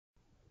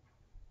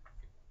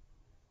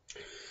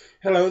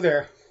Hello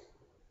there.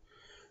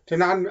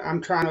 Tonight I'm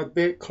trying a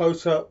bit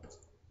closer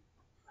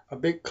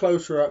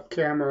up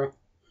camera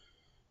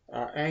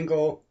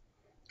angle.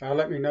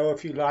 Let me know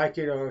if you like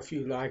it or if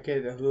you like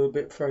it a little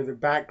bit further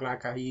back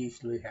like I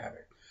usually have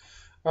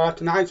it.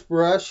 Tonight's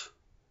brush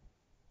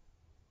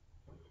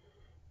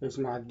is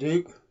my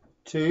Duke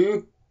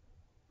 2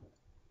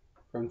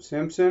 from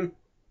Simpson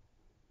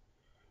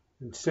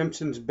and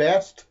Simpson's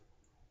Best.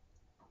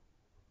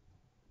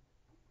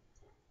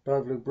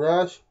 Lovely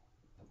brush.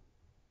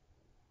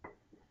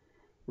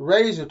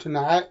 Razor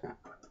tonight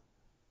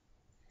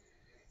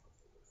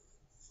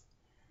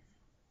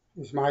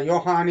is my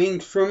Johan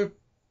Engstrom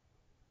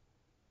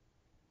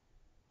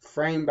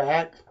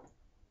Frameback.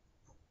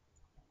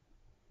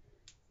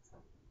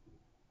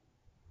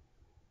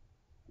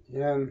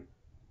 And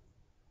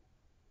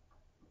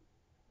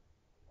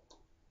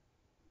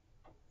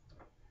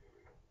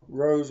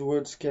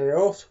rosewood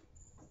scales.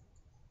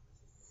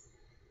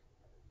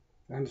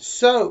 And the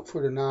soap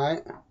for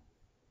tonight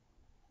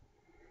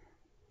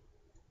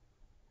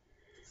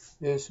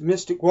is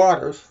Mystic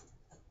Waters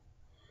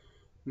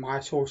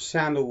Mysore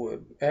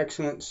Sandalwood.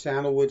 Excellent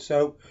sandalwood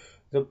soap.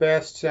 The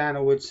best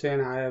sandalwood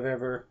scent I have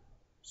ever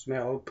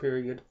smelled,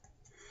 period.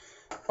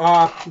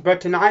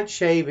 But tonight's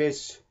shave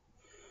is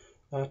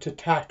to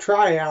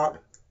try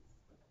out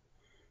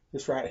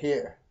this right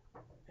here.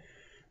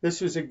 This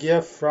was a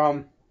gift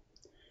from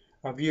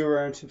a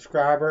viewer and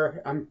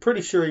subscriber. I'm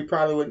pretty sure he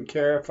probably wouldn't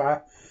care if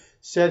I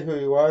said who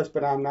he was,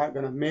 but I'm not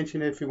going to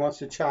mention it. If he wants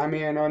to chime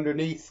in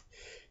underneath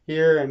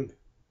here and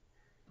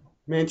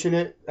mention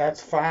it, that's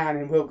fine,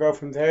 and we'll go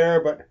from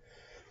there. But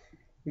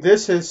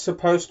this is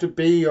supposed to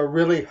be a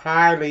really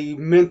highly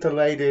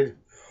mentholated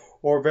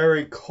or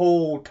very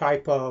cold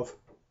type of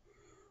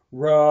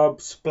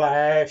rub,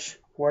 splash,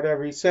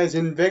 whatever. He says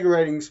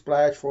invigorating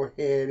splash for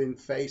head and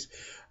face.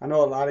 I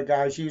know a lot of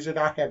guys use it.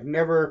 I have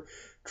never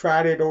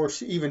tried it or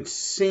even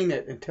seen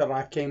it until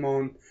I came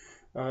on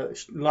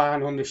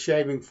line on the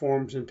shaving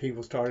forums and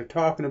people started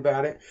talking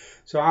about it.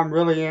 So I'm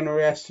really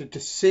interested to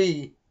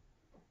see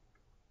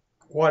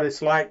what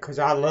it's like because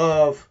I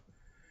love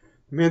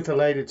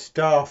mentholated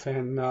stuff,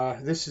 and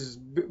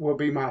will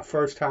be my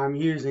first time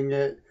using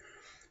it.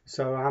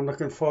 So I'm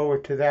looking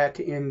forward to that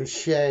to end the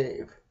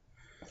shave.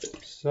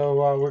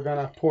 So we're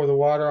going to pour the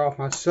water off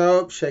my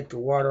soap, shake the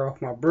water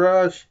off my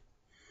brush,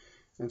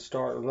 and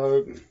start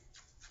loading.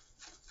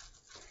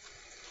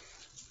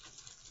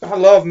 I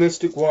love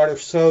Mystic Water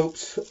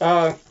soaps.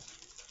 A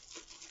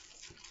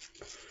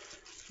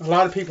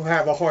lot of people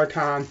have a hard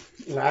time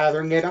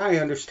lathering it. I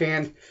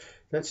understand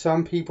that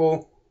some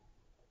people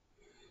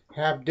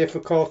have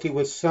difficulty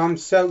with some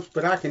soaps,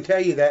 but I can tell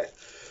you that,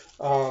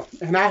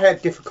 and I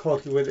had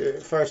difficulty with it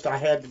at first. I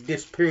had the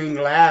disappearing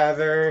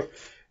lather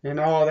and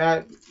all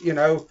that,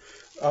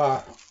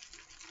 that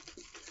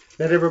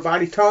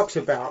everybody talks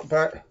about.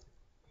 But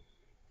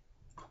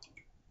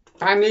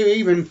I knew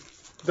even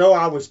though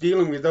I was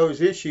dealing with those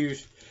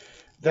issues,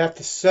 that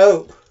the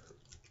soap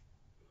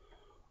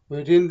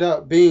would end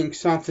up being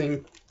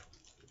something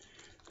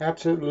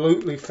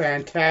absolutely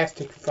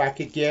fantastic if I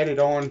could get it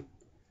on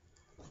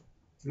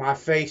my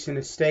face in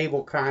a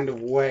stable kind of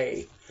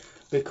way.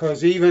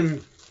 Because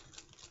even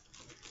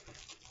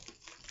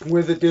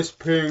with the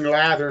disappearing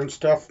lather and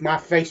stuff, my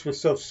face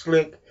was so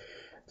slick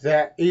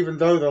that even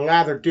though the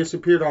lather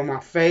disappeared on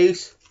my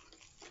face,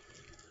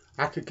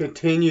 I could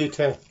continue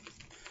to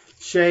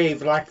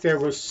shave like there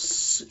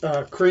was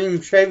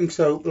cream shaving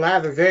soap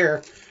lather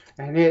there,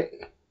 and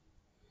it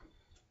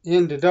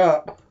ended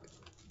up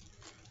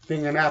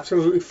being an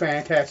absolutely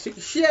fantastic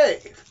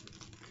shave.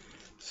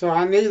 So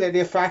I knew that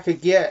if I could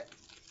get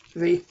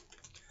the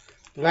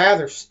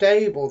lather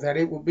stable, that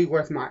it would be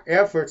worth my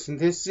efforts, and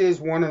this is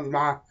one of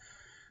my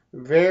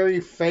very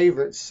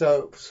favorite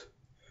soaps.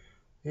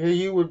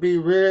 You would be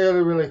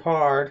really, really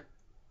hard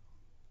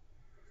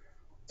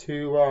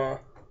to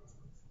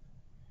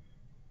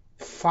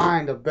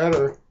find a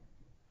better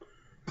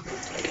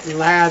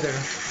lather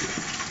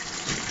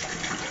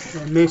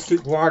than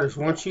Mystic Waters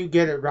once you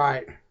get it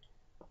right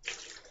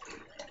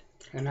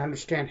and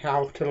understand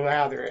how to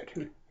lather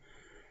it.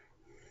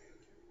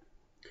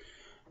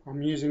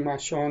 I'm using my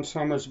Sean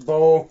Summers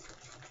bowl.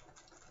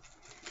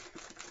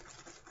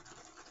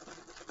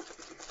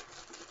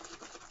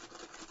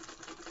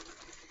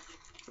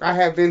 I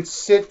have been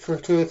sick for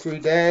 2 or 3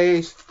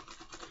 days.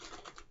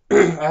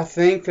 I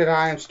think that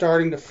I am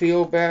starting to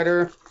feel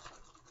better.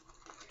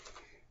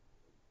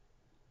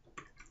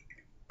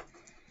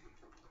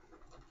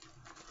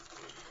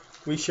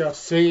 We shall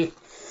see.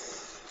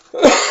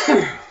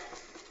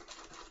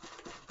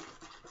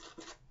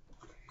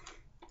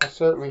 I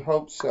certainly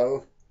hope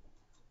so.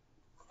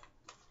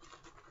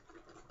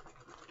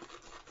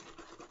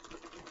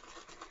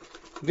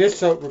 This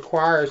soap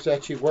requires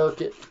that you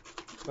work it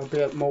a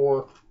bit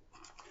more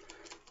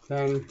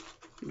than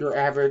your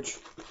average.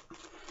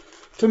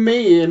 To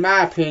me, in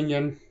my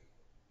opinion,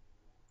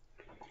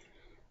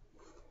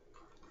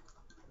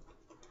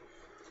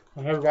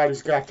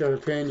 everybody's got their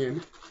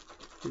opinion,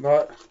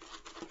 but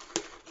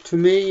to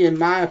me, in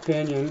my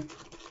opinion,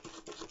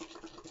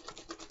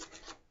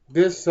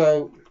 This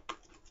soap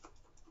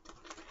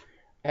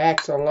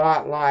acts a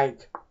lot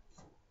like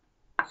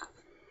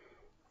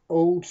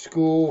old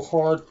school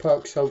hard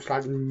puck soaps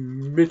like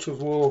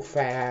Mitchell's Wool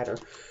Fat or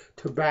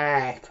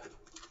Tobacco.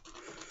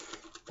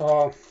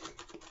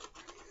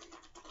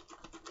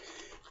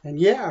 And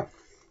yeah,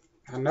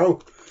 I know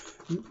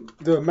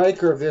the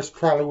maker of this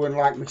probably wouldn't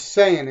like me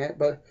saying it,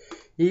 but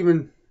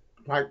even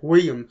like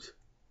Williams,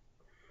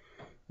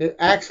 it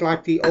acts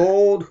like the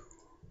old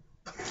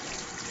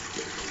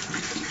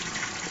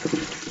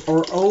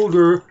or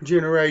older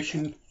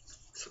generation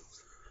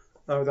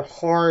of the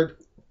hard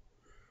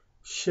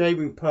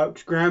shaving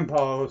pucks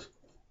grandpas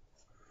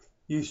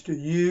used to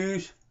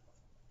use.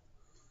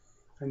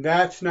 And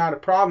that's not a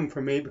problem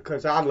for me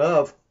because I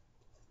love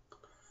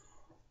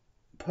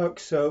puck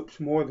soaps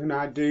more than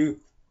I do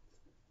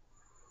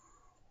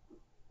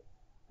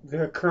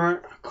the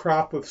current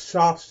crop of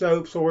soft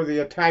soaps or the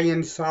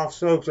Italian soft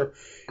soaps or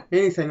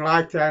anything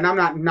like that. And I'm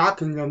not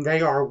knocking them.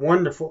 They are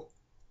wonderful.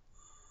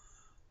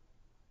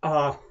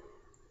 But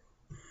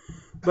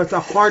the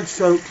hard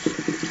soaps,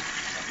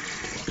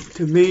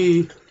 to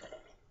me,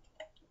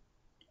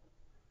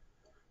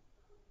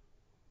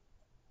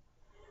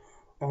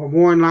 are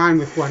more in line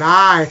with what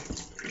I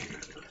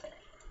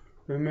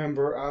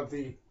remember of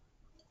the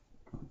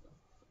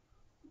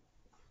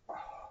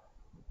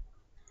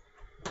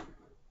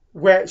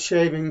wet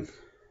shaving,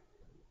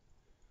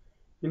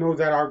 you know,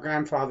 that our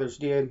grandfathers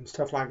did and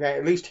stuff like that,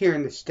 at least here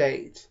in the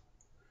States.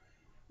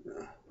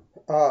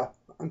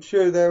 I'm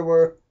sure there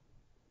were,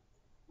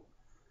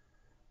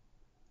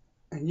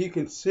 and you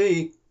can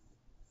see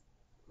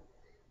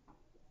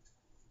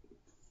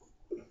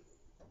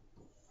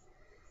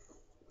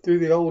through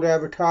the old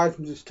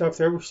advertisements and stuff,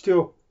 there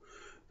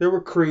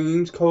were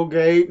creams,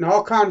 Colgate, and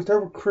all kinds. There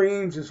were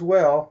creams as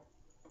well.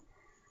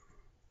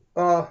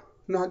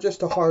 Not just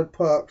the hard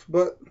pucks,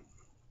 but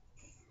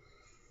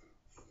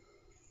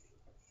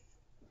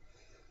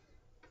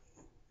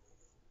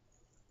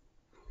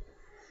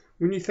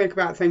when you think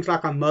about things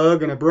like a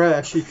mug and a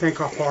brush, you think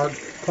a hard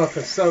puck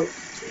of soap,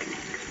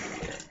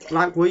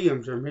 like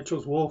Williams or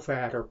Mitchell's Wool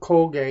Fat or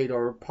Colgate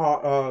or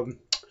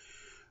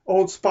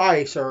Old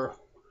Spice or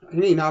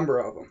any number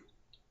of them.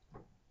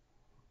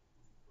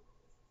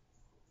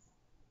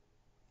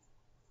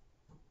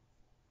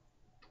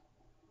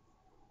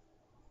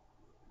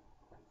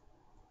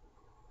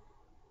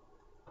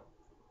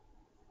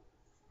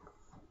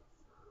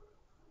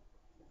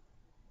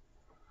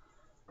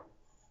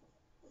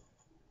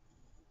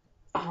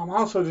 I'm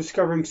also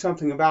discovering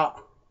something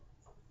about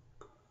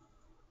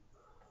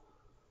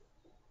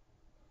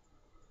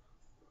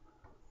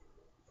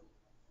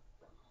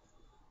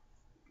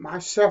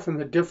myself and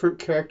the different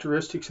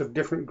characteristics of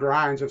different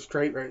grinds of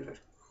straight razors.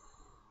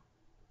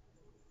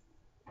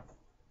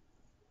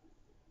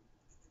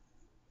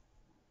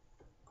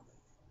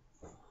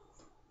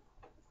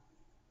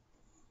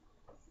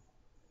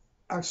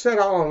 I've said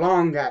all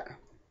along that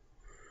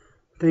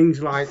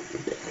things like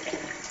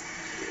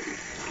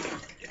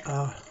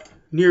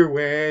near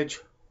wedge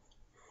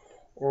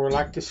or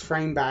like this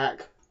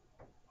Frameback,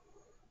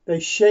 they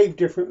shave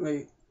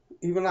differently.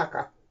 Even like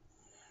a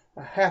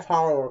half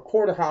hollow or a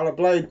quarter hollow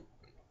blade,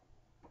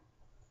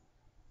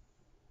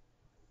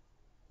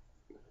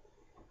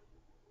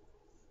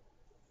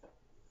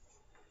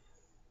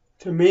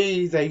 to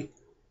me,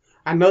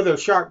 I know they're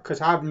sharp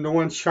because I'm the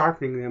one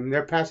sharpening them.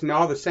 They're passing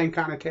all the same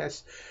kind of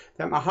tests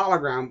that my hollow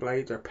ground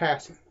blades are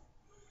passing.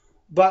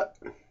 But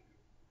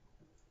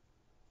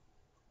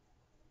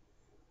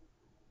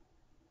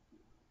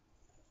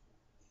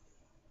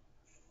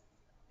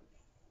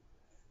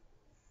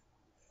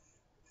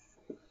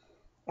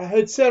I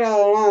had said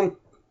all along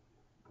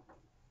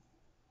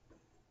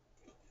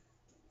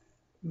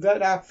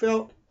that I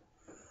felt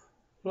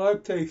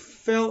like they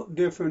felt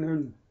different,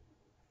 and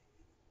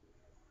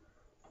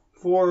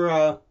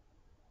for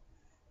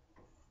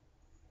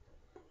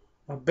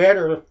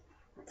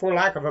for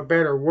lack of a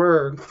better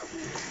word,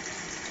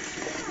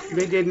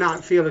 they did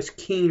not feel as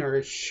keen or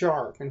as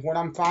sharp. And what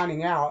I'm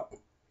finding out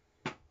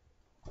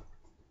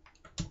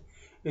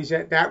is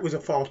that was a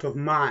fault of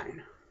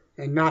mine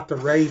and not the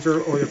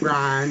razor or the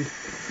grind.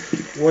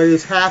 What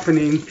is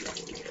happening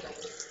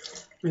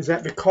is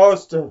that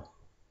because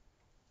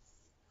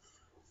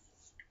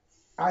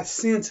I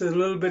sense a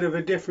little bit of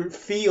a different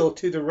feel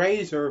to the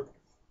razor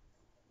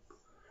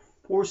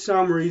for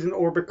some reason,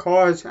 or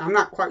because I'm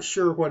not quite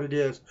sure what it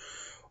is,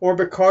 or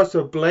because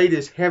the blade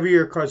is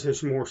heavier because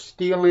there's more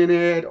steel in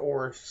it,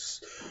 or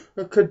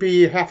it could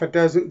be half a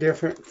dozen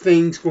different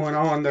things going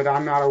on that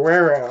I'm not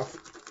aware of,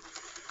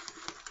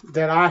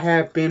 that I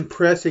have been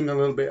pressing a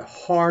little bit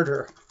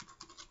harder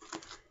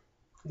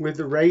with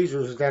the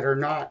razors that are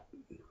not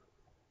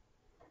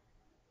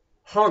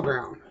hollow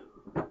ground.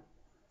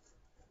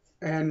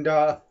 And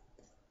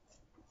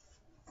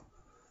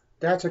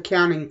that's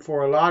accounting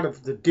for a lot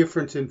of the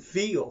difference in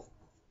feel.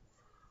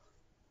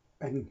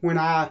 And when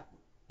I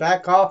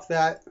back off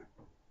that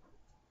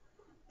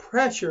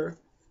pressure,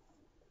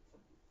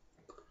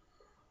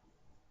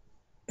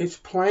 it's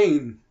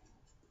plain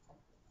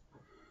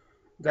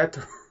that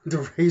the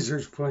The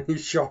razor's plenty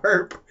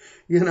sharp.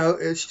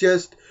 It's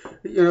just,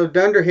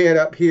 dunderhead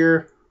up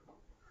here.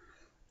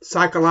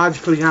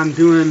 Psychologically, I'm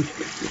doing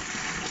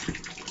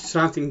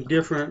something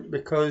different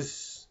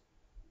because,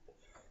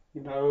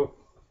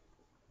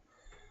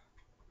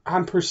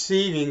 I'm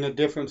perceiving a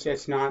difference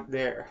that's not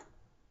there.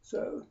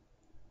 So,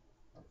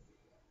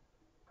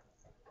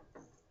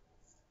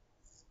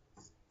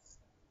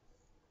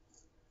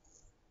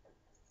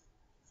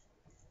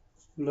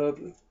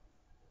 lovely.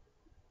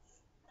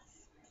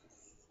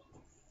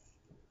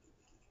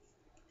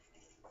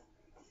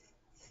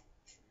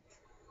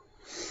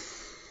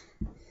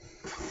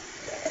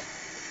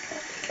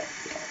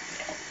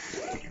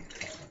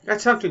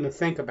 That's something to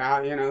think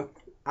about,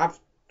 I've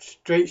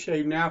straight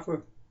shaved now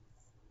for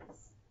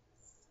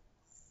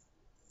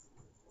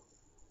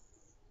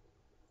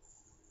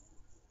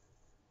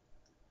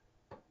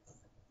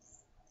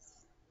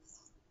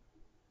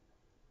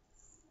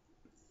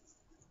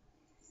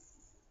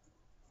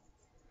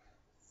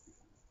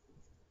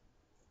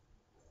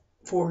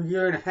a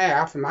year and a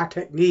half, and my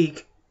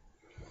technique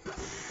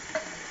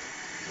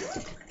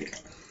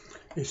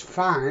is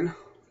fine,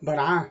 but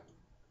I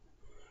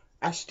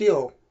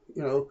still,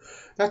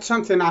 that's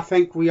something I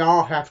think we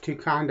all have to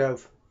kind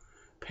of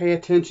pay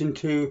attention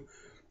to,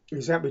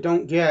 is that we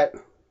don't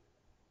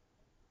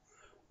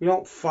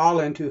fall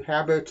into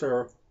habits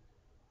or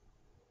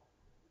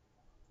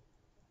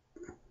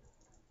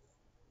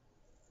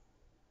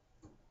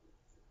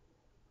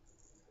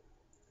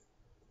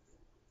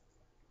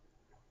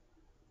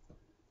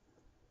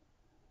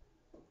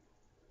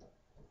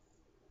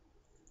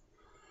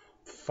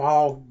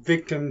fall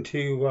victim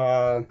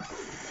to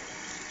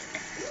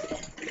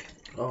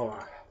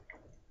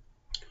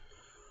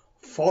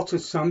false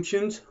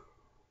assumptions.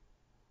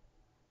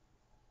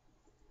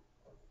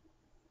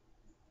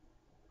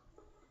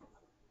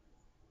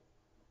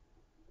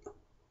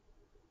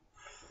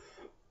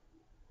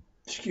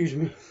 Excuse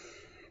me.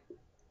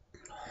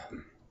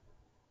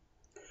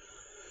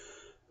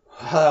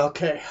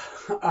 Okay.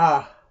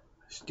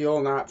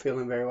 Still not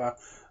feeling very well.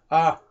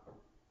 I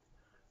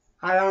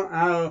don't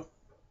know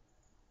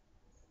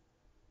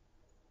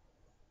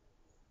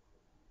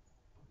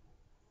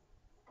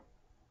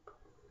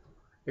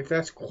if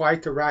that's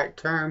quite the right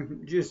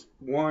term. Just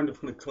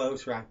wonderfully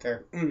close right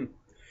there.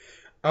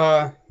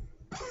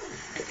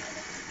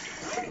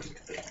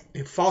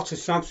 If false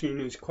assumption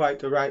is quite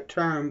the right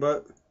term,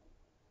 but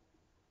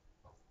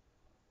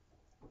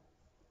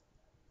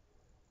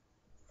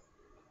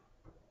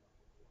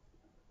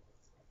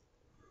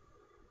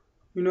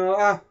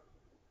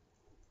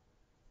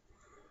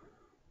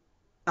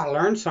I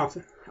learned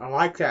something. I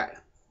like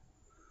that.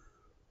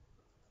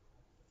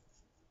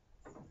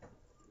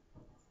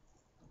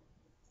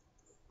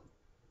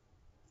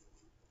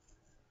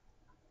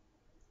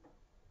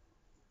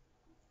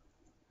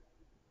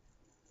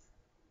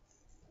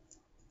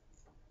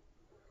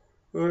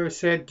 Whoever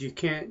said you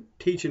can't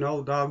teach an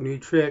old dog new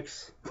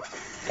tricks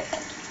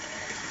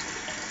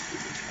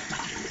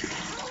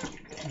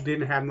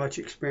didn't have much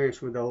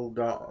experience with old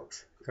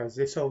dogs, because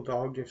this old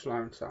dog just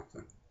learned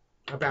something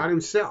about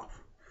himself.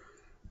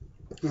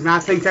 And I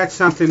think that's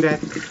something that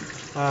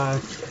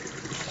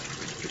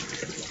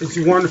is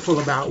wonderful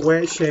about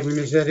wet shaving,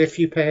 is that if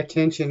you pay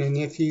attention and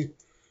if you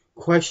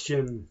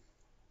question,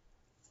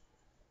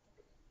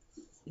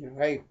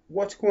 hey,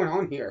 what's going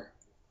on here?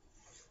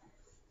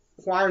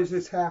 Why is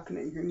this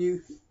happening? And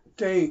you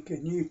think,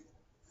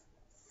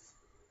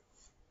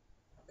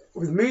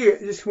 with me, it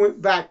just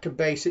went back to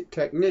basic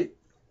technique.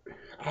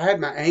 I had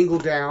my angle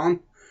down.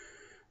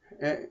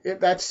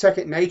 That's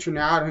second nature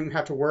now. I don't even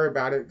have to worry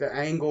about it. The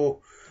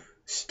angle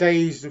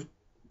stays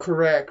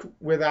correct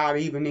without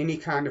even any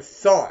kind of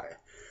thought.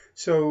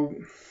 So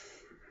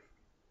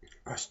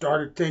I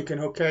started thinking,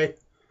 okay,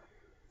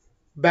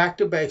 back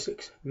to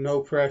basics,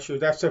 no pressure.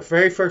 That's the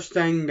very first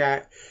thing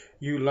that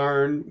you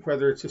learn,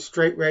 whether it's a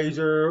straight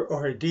razor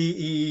or a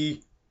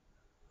DE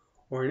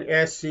or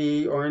an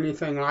SC or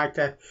anything like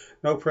that,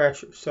 no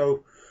pressure.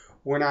 So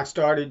when I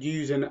started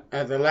using,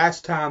 the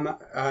last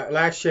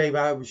shave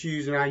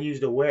I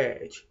used a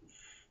wedge.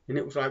 And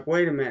it was like,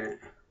 wait a minute.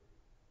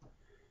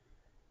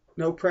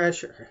 No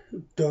pressure.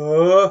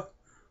 Duh.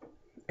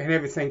 And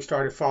everything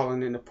started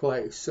falling into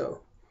place.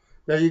 So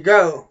there you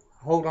go.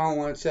 Hold on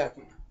one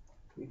second.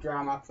 Let me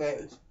dry my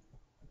face.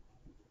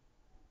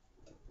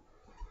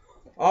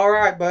 All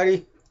right,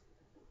 buddy.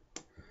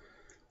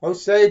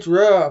 Osage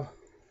rub.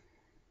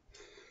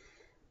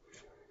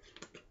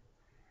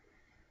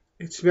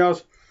 It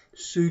smells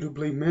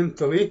suitably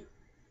mentally.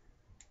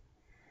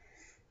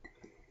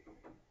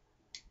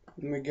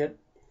 Let me get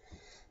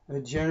a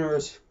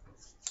generous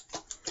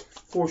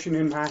portion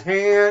in my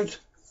hands.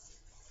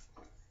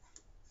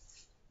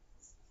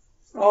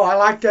 Oh, I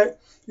like that.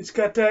 It's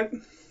got a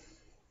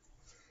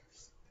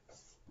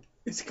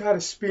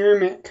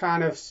spearmint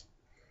kind of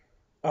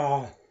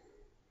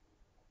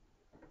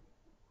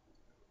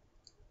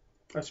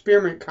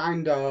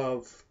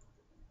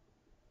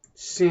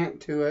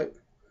scent to it.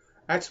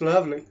 That's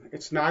lovely.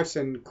 It's nice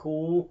and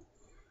cool.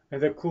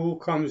 And the cool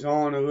comes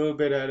on a little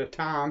bit at a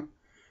time.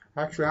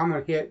 Actually, I'm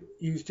going to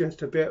use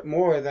just a bit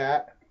more of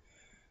that.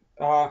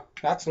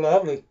 That's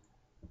lovely.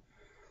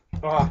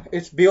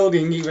 It's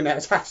building even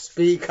as I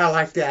speak. I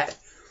like that.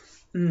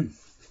 Mm.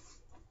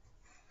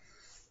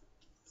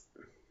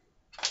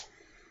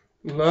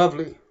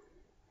 Lovely.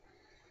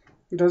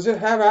 Does it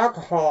have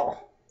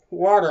alcohol?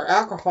 Water,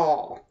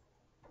 alcohol.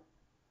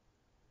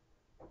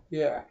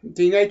 Yeah,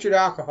 denatured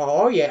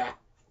alcohol. Oh, yeah.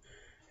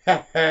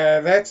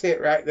 That's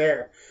it right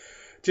there.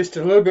 Just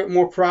a little bit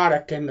more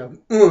product and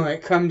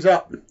it comes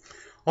up.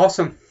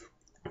 Awesome.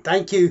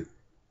 Thank you,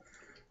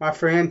 my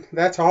friend.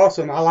 That's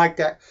awesome. I like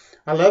that.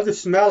 I love the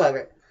smell of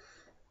it.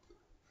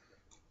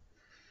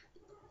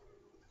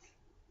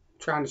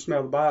 Trying to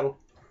smell the bottle.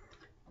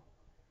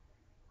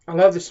 I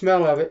love the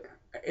smell of it.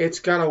 It's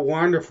got a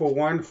wonderful,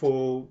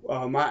 wonderful,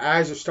 my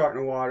eyes are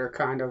starting to water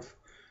kind of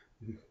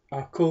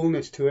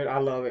coolness to it. I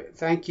love it.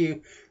 Thank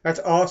you. That's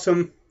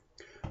awesome.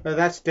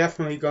 That's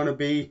definitely going to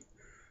be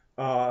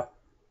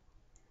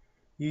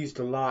used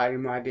a lot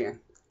in my den.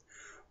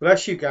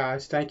 Bless you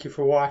guys. Thank you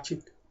for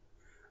watching.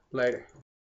 Later.